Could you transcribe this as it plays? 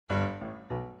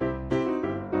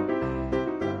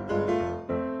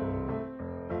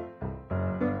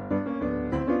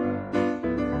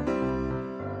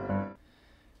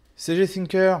CG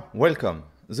Thinker, welcome!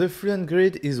 The Fluent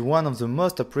grid is one of the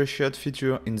most appreciated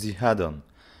features in the add-on.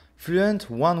 Fluent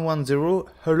 1.10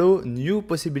 allows new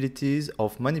possibilities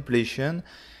of manipulation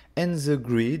and the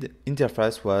grid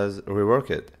interface was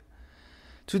reworked.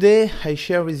 Today I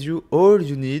share with you all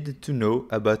you need to know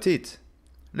about it.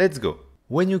 Let's go!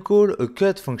 When you call a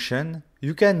cut function,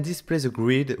 you can display the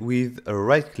grid with a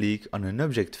right click on an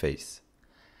object face.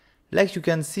 Like you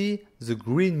can see, the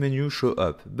grid menu shows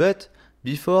up, but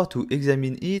before to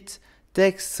examine it,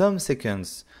 takes some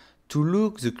seconds to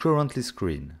look the currently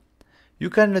screen. You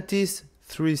can notice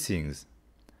three things.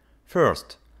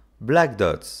 First, black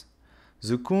dots.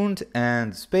 The count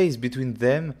and space between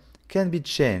them can be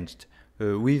changed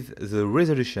with the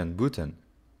resolution button.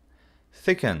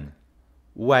 Second,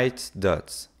 white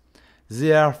dots.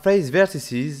 They are face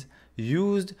vertices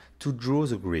used to draw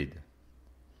the grid.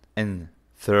 And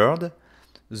third,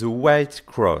 the white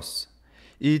cross.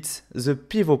 It's the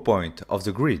pivot point of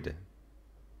the grid.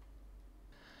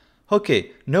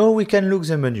 Okay, now we can look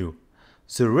the menu.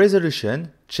 The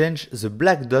resolution changes the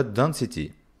black dot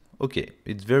density. Okay,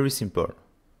 it's very simple.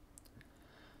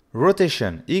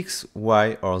 Rotation X,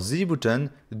 Y or Z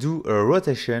button do a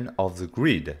rotation of the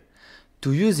grid.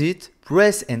 To use it,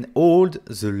 press and hold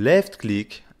the left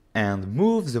click and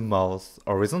move the mouse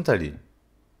horizontally.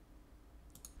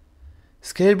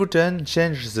 Scale button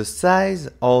changes the size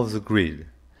of the grid.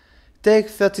 Take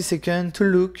 30 seconds to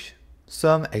look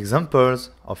some examples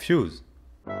of use.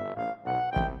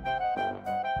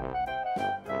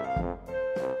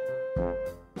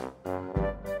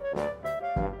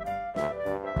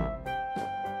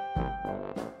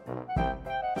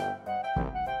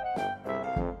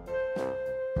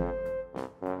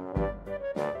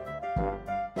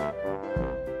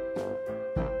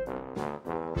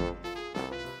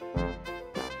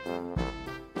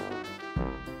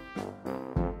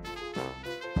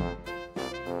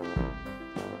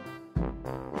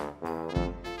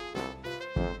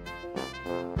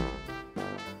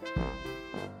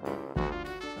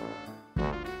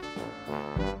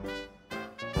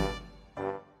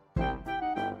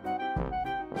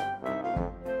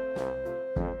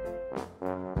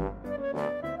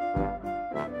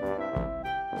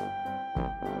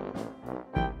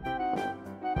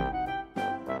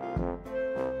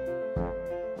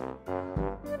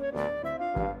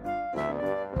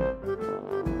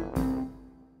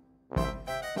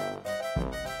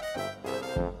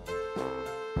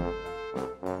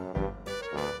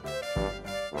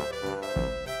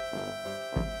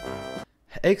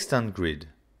 Extend grid.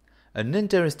 An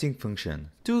interesting function.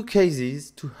 Two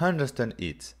cases to understand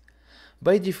it.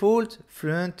 By default,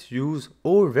 Fluent uses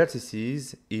all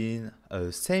vertices in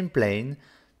a same plane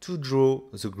to draw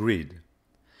the grid.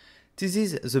 This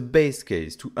is the base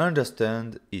case to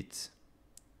understand it.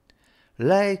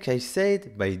 Like I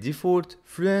said, by default,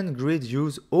 Fluent grid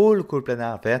uses all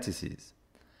coplanar vertices.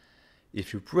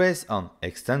 If you press on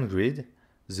Extend grid,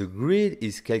 the grid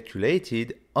is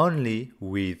calculated only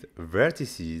with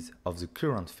vertices of the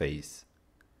current face.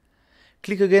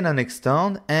 Click again on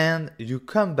Extend and you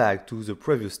come back to the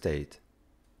previous state.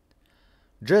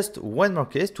 Just one more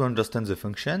case to understand the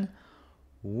function.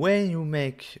 When you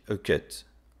make a cut,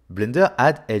 Blender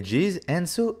adds edges and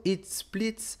so it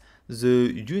splits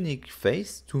the unique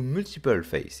face to multiple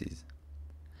faces.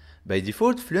 By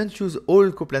default, Fluent uses all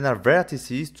coplanar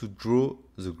vertices to draw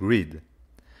the grid.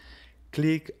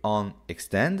 Click on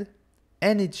Extend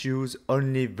and it uses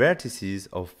only vertices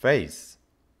of face.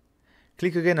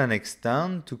 Click again on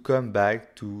Extend to come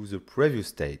back to the previous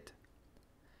state.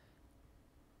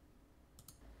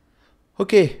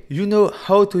 Okay, you know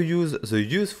how to use the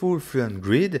useful Fluent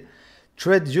grid.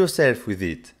 Trade yourself with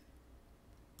it.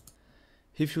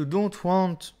 If you don't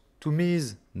want to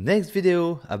miss next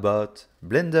video about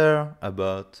Blender,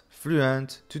 about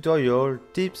Fluent, tutorial,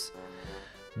 tips,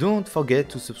 don't forget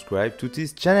to subscribe to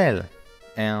this channel.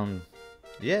 And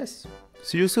yes,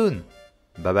 see you soon.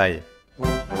 Bye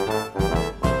bye.